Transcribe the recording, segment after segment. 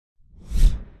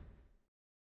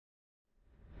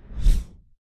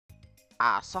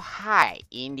So high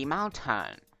in the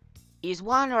mountain is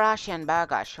one Russian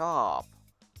burger shop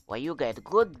where you get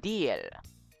good deal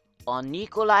on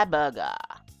Nikolai Burger.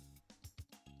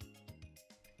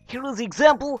 Here is the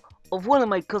example of one of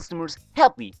my customers'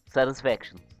 happy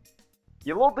satisfactions.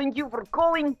 Hello, thank you for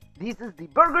calling. This is the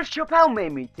burger shop. How may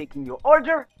I taking your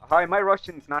order? Hi, my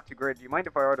Russian's not too great. Do you mind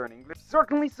if I order in English?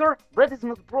 Certainly, sir. That is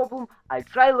not a problem. I'll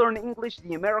try learn English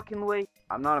the American way.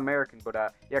 I'm not American, but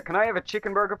yeah, can I have a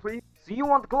chicken burger, please? So you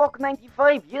want Glock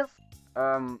 95, yes?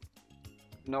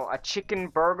 No, a chicken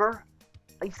burger?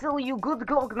 I sell you good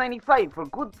Glock 95 for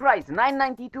good price,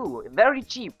 $9.92. Very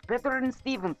cheap, better than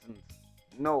Stevenson's.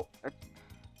 No,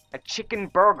 a chicken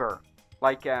burger.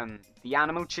 Like, the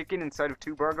animal chicken inside of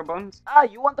 2 burger buns? Ah,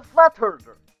 you want the flat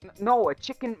burger? No, a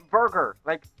chicken burger.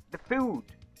 Like, the food.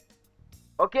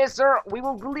 Okay, sir, we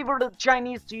will deliver the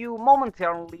Chinese to you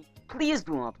momentarily. Please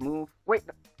do not move. Wait.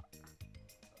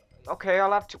 Okay,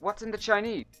 I'll have to. What's in the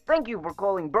Chinese? Thank you for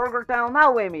calling Burger Town.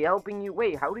 How am I helping you?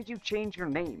 Wait, how did you change your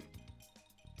name?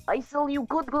 I sell you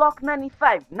good Glock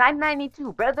 95,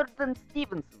 $9.92, better than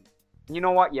Stevenson. You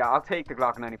know what? Yeah, I'll take the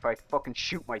Glock 95 to fucking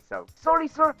shoot myself. Sorry,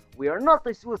 sir, we are not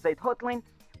a suicide hotline.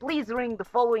 Please ring the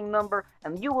following number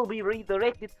and you will be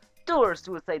redirected to our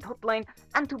suicide hotline.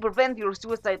 And to prevent your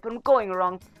suicide from going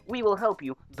wrong, we will help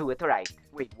you do it right.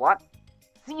 Wait, what?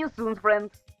 See you soon,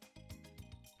 friends.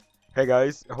 Hey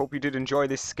guys, I hope you did enjoy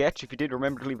this sketch. If you did,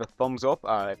 remember to leave a thumbs up.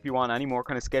 If you want any more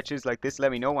kind of sketches like this,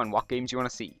 let me know, and what games you want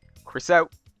to see. Chris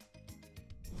out.